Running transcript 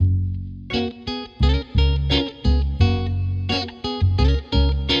Welcome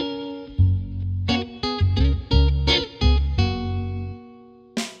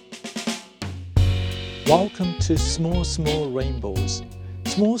to Small Small Rainbows,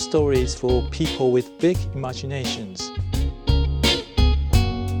 small stories for people with big imaginations.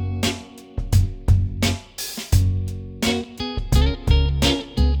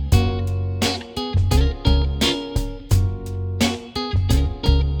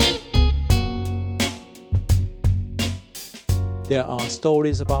 There are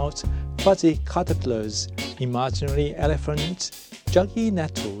stories about fuzzy caterpillars, imaginary elephants, juggy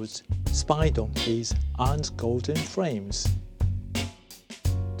nettles, spy donkeys, and golden frames.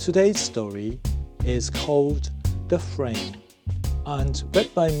 Today's story is called The Frame and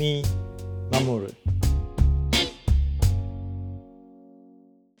read by me, Mamoru.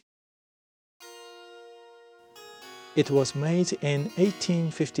 It was made in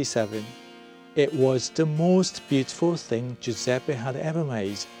 1857. It was the most beautiful thing Giuseppe had ever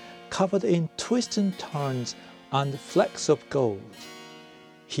made, covered in twists and turns and flecks of gold.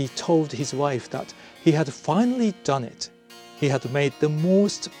 He told his wife that he had finally done it. He had made the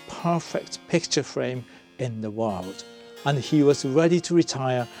most perfect picture frame in the world, and he was ready to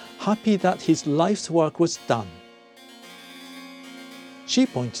retire, happy that his life's work was done. She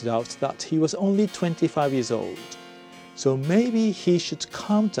pointed out that he was only 25 years old, so maybe he should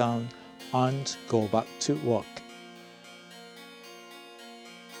calm down and go back to work.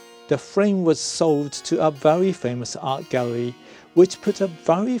 The frame was sold to a very famous art gallery, which put a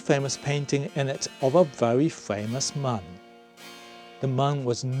very famous painting in it of a very famous man. The man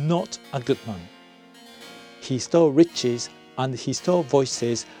was not a good man. He stole riches and he stole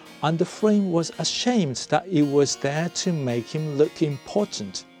voices, and the frame was ashamed that it was there to make him look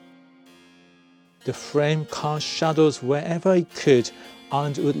important. The frame cast shadows wherever it could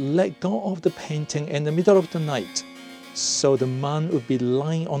and would let go of the painting in the middle of the night, so the man would be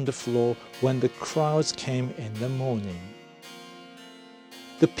lying on the floor when the crowds came in the morning.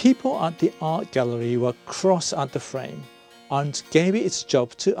 The people at the art gallery were cross at the frame and gave its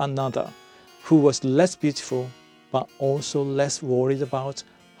job to another, who was less beautiful but also less worried about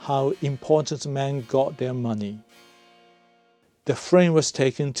how important men got their money. The frame was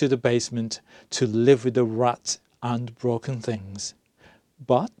taken to the basement to live with the rats and broken things.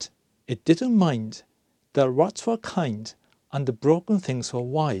 But it didn't mind. The rats were kind and the broken things were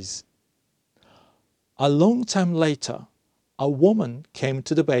wise. A long time later, a woman came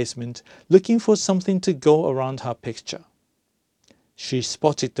to the basement looking for something to go around her picture. She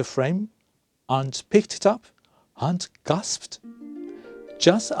spotted the frame and picked it up and gasped.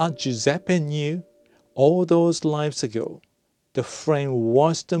 Just as Giuseppe knew all those lives ago, the frame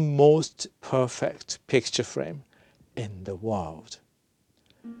was the most perfect picture frame in the world.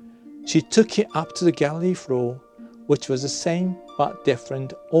 She took it up to the gallery floor, which was the same but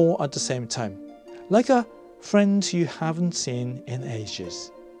different all at the same time, like a friend you haven't seen in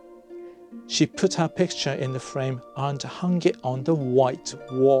ages. She put her picture in the frame and hung it on the white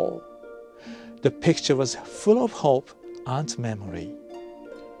wall. The picture was full of hope and memory.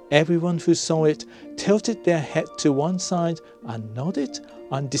 Everyone who saw it tilted their head to one side and nodded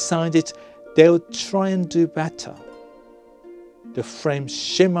and decided they would try and do better. The frame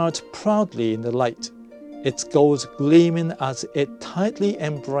shimmered proudly in the light, its gold gleaming as it tightly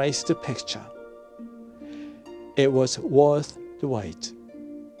embraced the picture. It was worth the wait.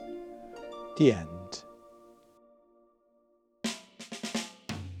 The end.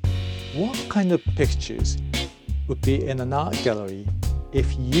 What kind of pictures would be in an art gallery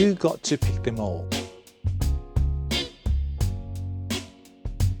if you got to pick them all?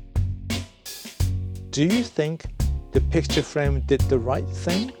 Do you think the picture frame did the right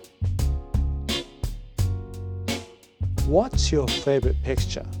thing? What's your favorite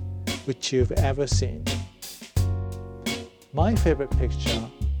picture which you've ever seen? My favorite picture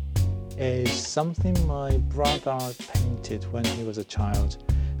is something my brother painted when he was a child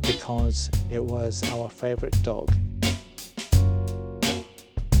because it was our favorite dog.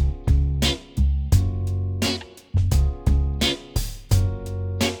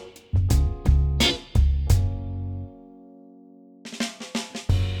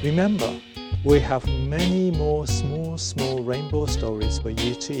 Remember, we have many more small rainbow stories for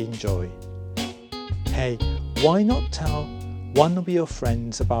you to enjoy. Hey, why not tell one of your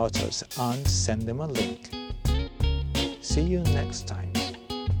friends about us and send them a link? See you next time.